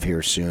 45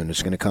 here soon.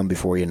 It's going to come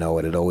before you know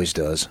it. It always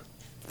does.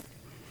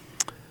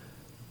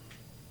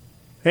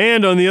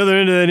 And on the other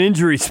end of that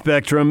injury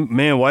spectrum,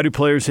 man, why do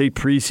players hate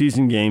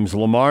preseason games?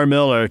 Lamar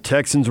Miller,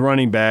 Texans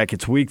running back,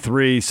 it's week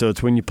 3, so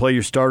it's when you play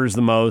your starters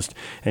the most,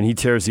 and he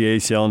tears the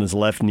ACL in his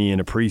left knee in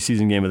a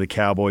preseason game with the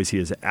Cowboys. He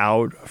is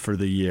out for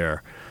the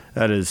year.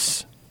 That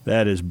is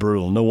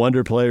brutal. No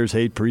wonder players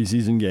hate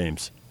preseason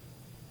games.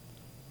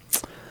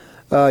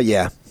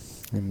 Yeah.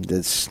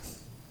 It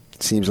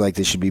seems like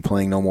they should be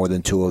playing no more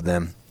than 2 of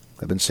them.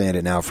 I've been saying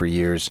it now for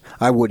years.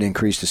 I wouldn't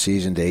increase the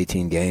season to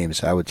 18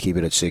 games. I would keep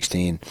it at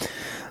 16,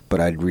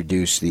 but I'd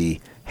reduce the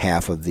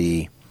half of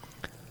the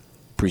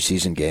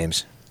preseason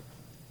games.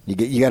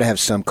 You got to have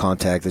some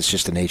contact. That's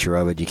just the nature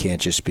of it. You can't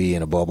just be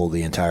in a bubble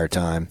the entire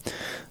time.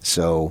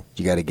 So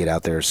you got to get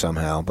out there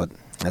somehow, but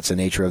that's the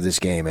nature of this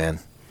game,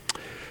 man.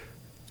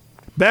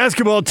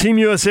 Basketball, Team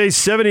USA's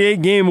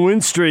 78-game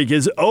win streak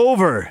is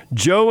over.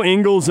 Joe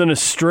Ingles in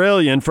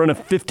Australia in front of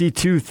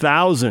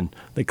 52,000.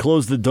 They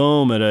closed the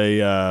dome at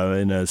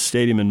in a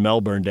stadium in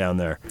Melbourne down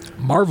there.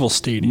 Marvel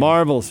Stadium.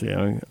 Marvel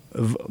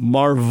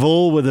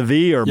with a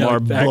V or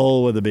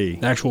Marble with a B?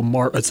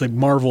 It's like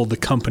Marvel, the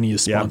company,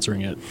 is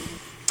sponsoring it.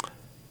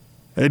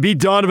 They beat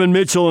Donovan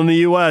Mitchell in the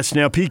U.S.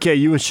 Now, PK,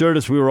 you assured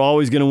us we were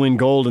always going to win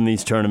gold in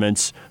these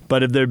tournaments,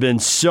 but have there been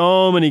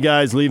so many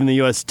guys leaving the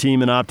U.S.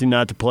 team and opting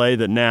not to play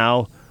that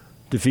now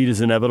defeat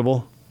is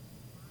inevitable?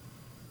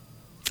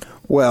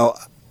 Well,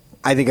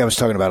 I think I was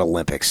talking about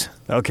Olympics.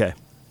 Okay.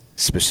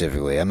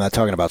 Specifically. I'm not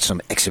talking about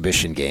some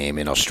exhibition game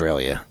in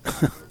Australia.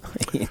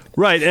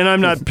 Right, and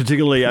I'm not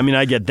particularly,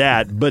 I get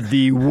that, but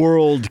the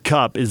World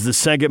Cup is the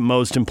second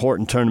most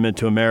important tournament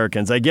to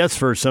Americans. I guess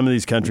for some of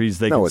these countries,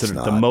 they consider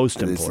it the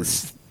most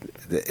important.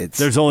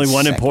 There's only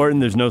one second.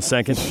 Important, there's no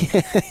second?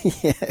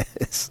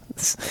 Yes,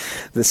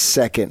 the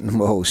second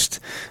most.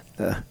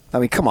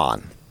 Come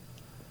on.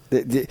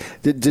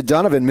 Did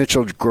Donovan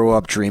Mitchell grow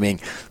up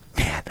dreaming,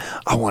 man,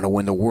 I want to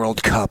win the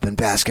World Cup in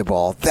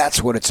basketball.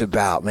 That's what it's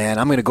about, man.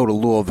 I'm going to go to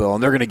Louisville,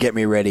 and they're going to get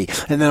me ready,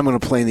 and then I'm going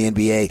to play in the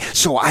NBA,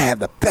 so I have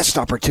the best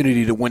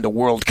opportunity to win the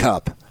World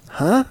Cup.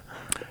 Huh?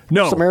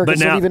 No, most Americans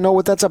don't even know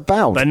what that's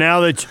about. But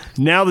now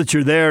that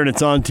you're there and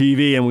it's on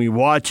TV and we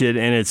watch it,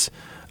 and it's,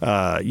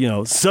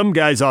 some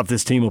guys off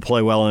this team will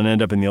play well and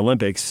end up in the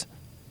Olympics,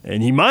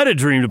 and he might have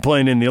dreamed of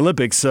playing in the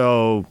Olympics,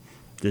 so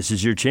this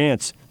is your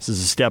chance. This is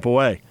a step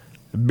away.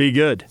 Be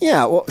good.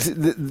 Yeah, well,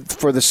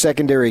 for the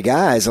secondary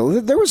guys,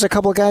 there was a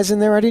couple of guys in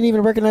there I didn't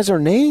even recognize their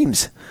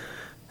names.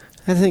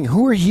 I think,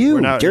 who are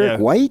you, Derek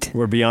White?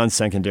 We're beyond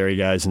secondary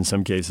guys in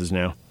some cases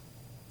now.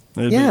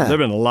 There have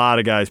been a lot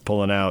of guys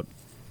pulling out.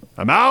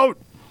 I'm out.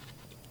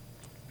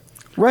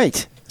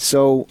 Right.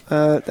 So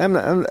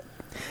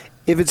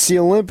if it's the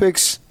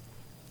Olympics,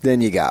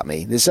 then you got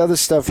me. This other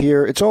stuff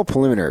here, it's all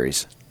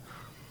preliminaries.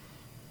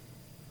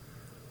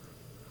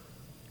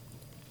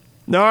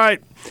 All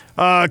right.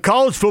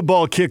 College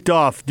football kicked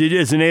off.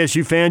 As an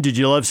ASU fan, did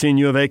you love seeing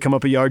U of A come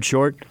up a yard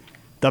short?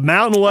 The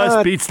Mountain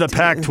West beats the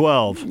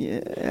Pac-12.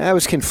 Yeah, I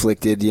was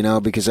conflicted,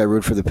 because I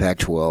root for the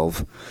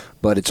Pac-12,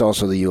 but it's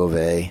also the U of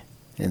A,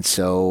 and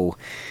so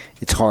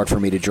it's hard for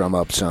me to drum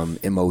up some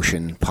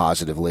emotion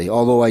positively.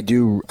 Although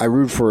I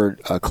root for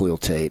Khalil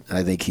Tate.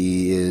 I think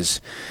he is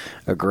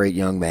a great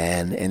young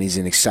man, and he's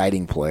an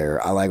exciting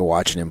player. I like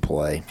watching him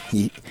play.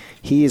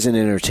 He is an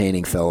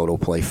entertaining fellow to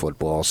play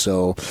football.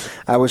 So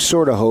I was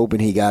sort of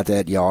hoping he got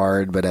that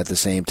yard, but at the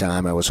same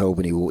time I was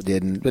hoping he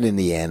didn't. But in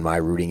the end, my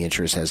rooting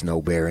interest has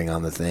no bearing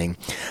on the thing.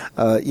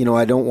 I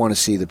don't want to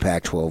see the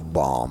Pac-12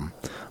 bomb.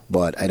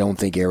 But I don't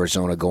think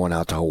Arizona going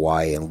out to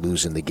Hawaii and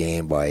losing the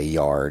game by a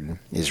yard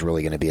is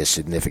really going to be a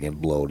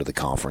significant blow to the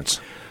conference.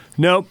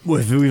 Nope.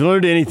 If we've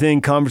learned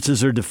anything,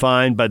 conferences are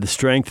defined by the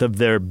strength of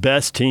their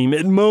best team,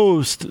 at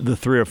most the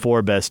 3 or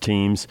 4 best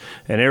teams.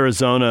 And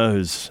Arizona,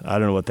 who's, I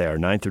don't know what they are,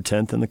 9th or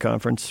 10th in the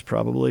conference,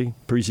 probably,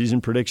 preseason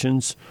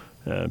predictions,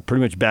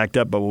 pretty much backed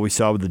up by what we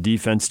saw with the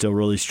defense still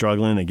really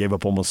struggling. They gave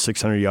up almost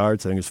 600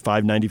 yards. I think it was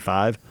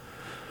 595.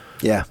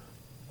 Yeah.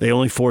 They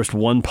only forced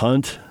 1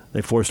 punt.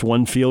 They forced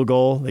 1 field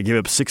goal. They gave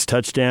up 6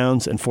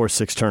 touchdowns and forced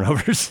 6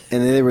 turnovers.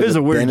 And they were it was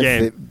a weird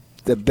game.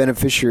 The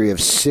beneficiary of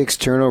 6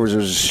 turnovers. There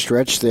was a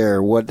stretch there.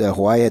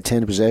 Hawaii had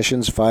 10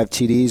 possessions, 5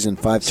 TDs, and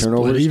 5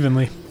 turnovers. Split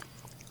evenly.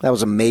 That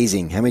was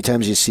amazing. How many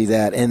times you see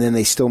that? And then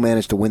they still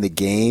managed to win the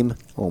game.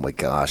 Oh, my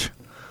gosh.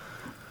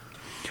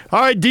 All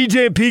right,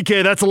 DJ and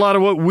PK, that's a lot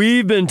of what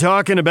we've been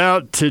talking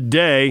about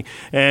today.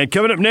 And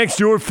coming up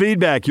next, your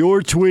feedback,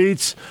 your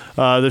tweets.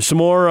 There's some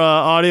more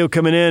audio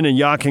coming in, and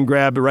y'all can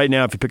grab it right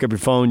now. If you pick up your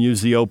phone,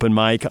 use the open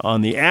mic on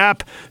the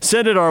app.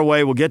 Send it our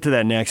way. We'll get to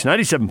that next.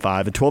 97.5 and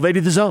 1280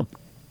 The Zone.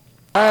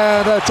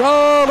 And it's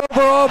all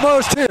over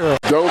almost here.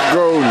 Don't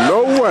go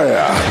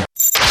nowhere.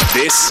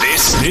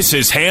 This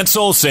is Hans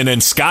Olsen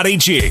and Scotty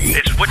G.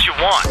 It's what you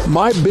want.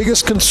 My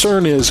biggest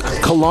concern is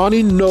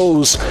Kalani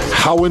knows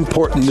how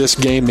important this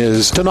game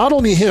is to not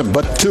only him,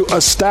 but to a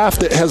staff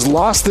that has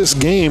lost this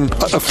game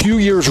a few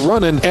years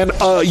running and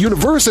a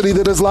university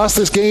that has lost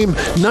this game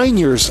 9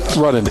 years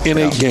running in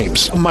 8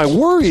 games. My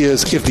worry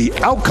is if the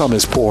outcome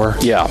is poor.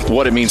 Yeah,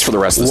 what it means for the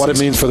rest of the season. What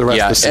it means for the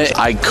rest of the season.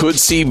 I could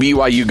see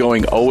BYU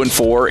going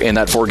 0-4 in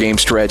that 4-game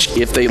stretch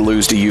if they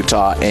lose to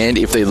Utah and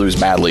if they lose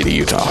badly to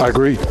Utah. I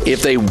agree.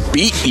 If they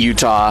beat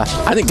Utah,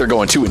 I think they're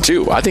going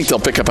 2-2. I think they'll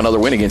pick up another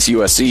win against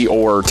USC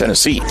or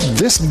Tennessee.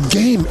 This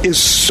game is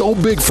so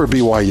big for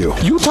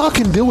BYU. Utah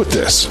can deal with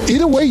this.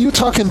 Either way,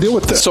 Utah can deal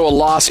with this. So a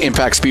loss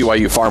impacts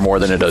BYU far more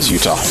than it does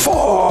Utah.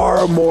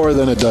 Far more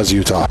than it does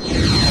Utah.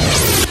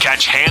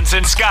 Catch Hans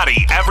and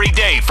Scotty every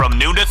day from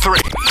noon to 3.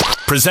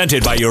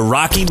 Presented by your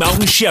Rocky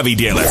Mountain Chevy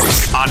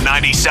dealers on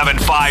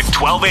 97.5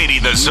 1280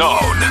 The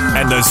Zone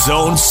and The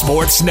Zone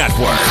Sports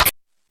Network.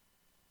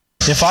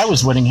 If I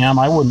was Whittingham,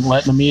 I wouldn't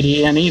let the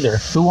media in either.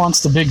 Who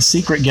wants the big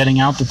secret getting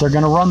out that they're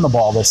going to run the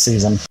ball this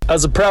season?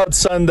 As a proud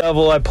Sun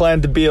Devil, I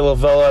plan to be at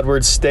LaVell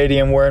Edwards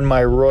Stadium wearing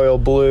my royal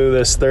blue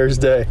this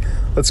Thursday.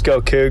 Let's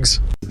go, Cougs.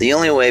 The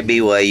only way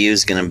BYU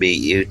is going to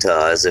beat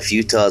Utah is if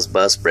Utah's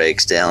bus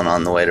breaks down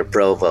on the way to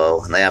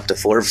Provo and they have to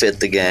forfeit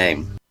the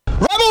game.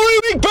 Rivalry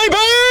week, baby!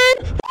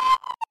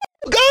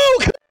 Go!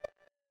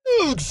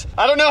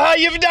 I don't know how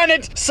you've done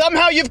it.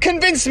 Somehow you've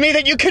convinced me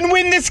that you can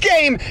win this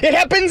game. It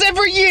happens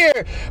every year.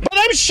 But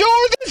I'm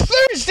sure this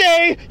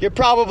Thursday, you're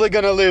probably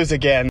going to lose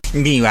again.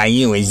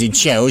 BYU is the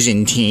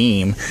chosen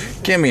team.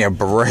 Give me a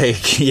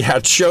break. Yeah,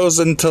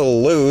 chosen to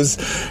lose.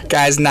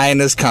 Guys, 9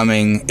 is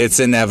coming. It's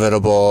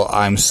inevitable.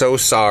 I'm so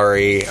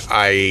sorry.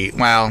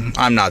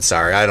 I'm not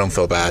sorry. I don't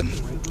feel bad.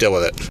 Deal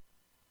with it.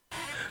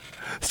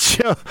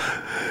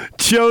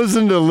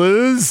 Chosen to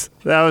lose?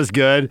 That was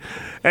good.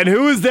 And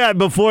who was that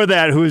before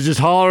that who was just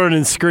hollering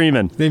and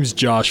screaming? Name's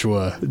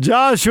Joshua.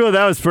 Joshua,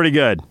 that was pretty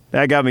good.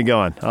 That got me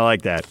going. I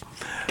like that.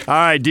 All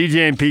right,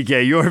 DJ and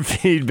PK, your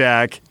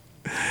feedback.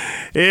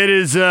 It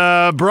is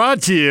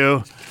brought to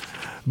you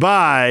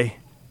by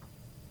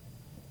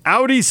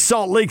Audi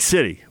Salt Lake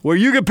City, where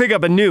you can pick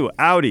up a new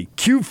Audi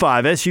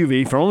Q5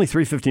 SUV for only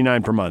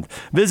 $359 per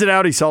month. Visit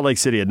Audi Salt Lake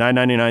City at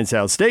 999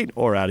 South State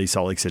or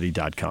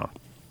AudiSaltLakeCity.com.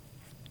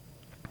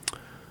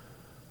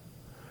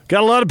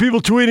 Got a lot of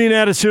people tweeting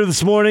at us here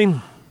this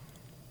morning.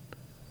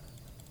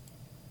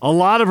 A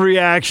lot of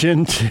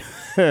reaction to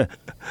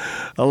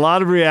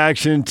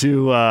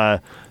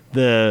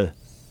the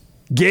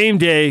game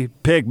day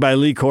pick by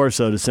Lee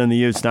Corso to send the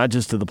Utes not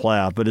just to the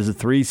playoff, but as a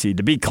 3 seed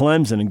to beat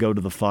Clemson and go to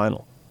the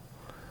final.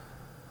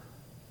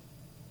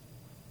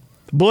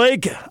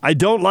 Blake, I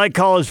don't like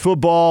college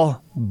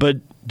football, but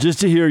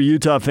just to hear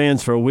Utah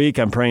fans for a week,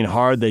 I'm praying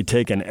hard they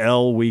take an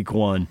L week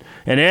 1.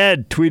 And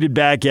Ed tweeted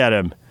back at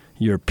him,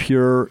 "You're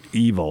pure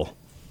evil."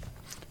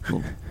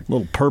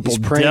 Little purple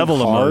devil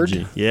hard.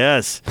 emoji.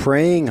 Yes.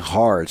 Praying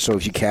hard. So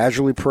if you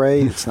casually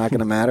pray, it's not going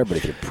to matter. But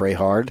if you pray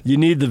hard, you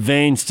need the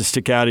veins to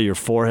stick out of your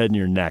forehead and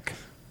your neck.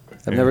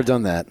 I've never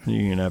done that.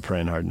 You're not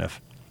praying hard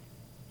enough.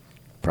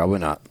 Probably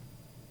not.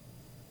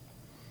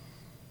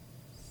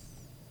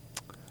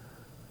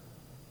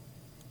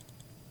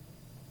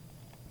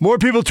 More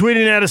people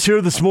tweeting at us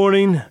here this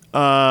morning.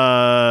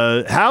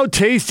 How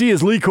tasty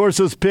is Lee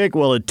Corso's pick?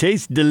 Well, it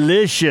tastes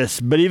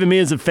delicious, but even me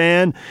as a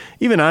fan,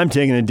 even I'm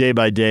taking it day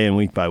by day and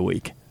week by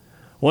week.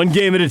 One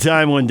game at a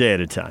time, one day at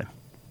a time.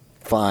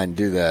 Fine,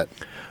 do that.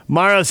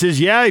 Mara says,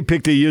 yeah, he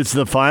picked the Utes to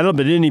the final,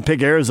 but didn't he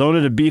pick Arizona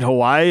to beat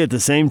Hawaii at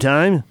the same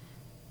time?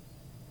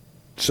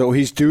 So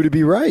he's due to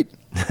be right.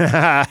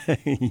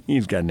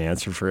 He's got an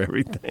answer for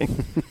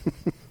everything.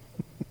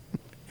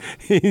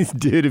 He's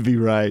due to be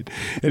right.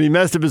 And he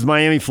messed up his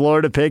Miami,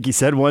 Florida pick. He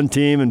said one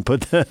team and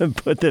put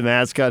the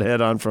mascot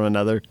head on from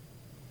another.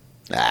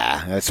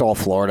 That's all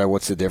Florida.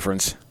 What's the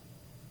difference?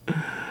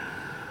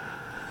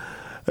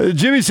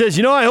 Jimmy says,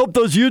 I hope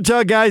those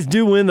Utah guys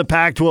do win the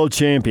Pac-12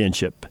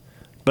 championship.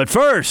 But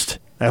first,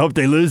 I hope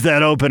they lose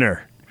that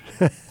opener.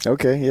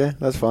 Okay, yeah,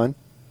 that's fine.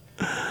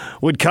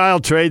 Would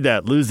Kyle trade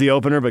that? Lose the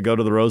opener but go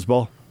to the Rose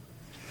Bowl?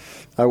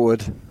 I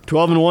would.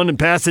 12-1 in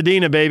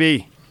Pasadena,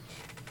 baby.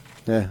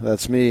 Yeah,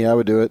 that's me. I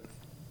would do it.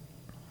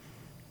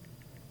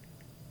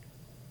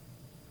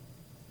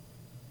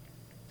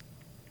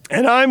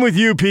 And I'm with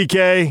you,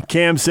 PK.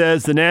 Cam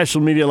says the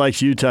national media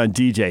likes Utah and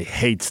DJ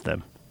hates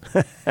them.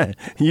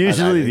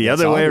 Usually the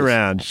other way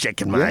around.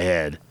 Shaking my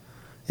head.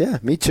 Yeah,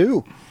 me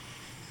too.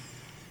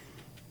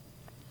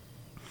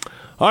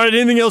 All right,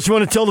 anything else you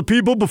want to tell the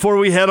people before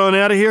we head on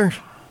out of here?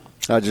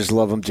 I just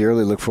love them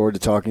dearly. Look forward to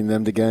talking to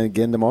them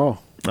again tomorrow.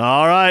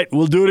 All right,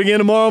 we'll do it again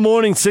tomorrow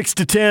morning, 6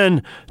 to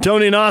 10.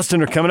 Tony and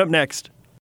Austin are coming up next.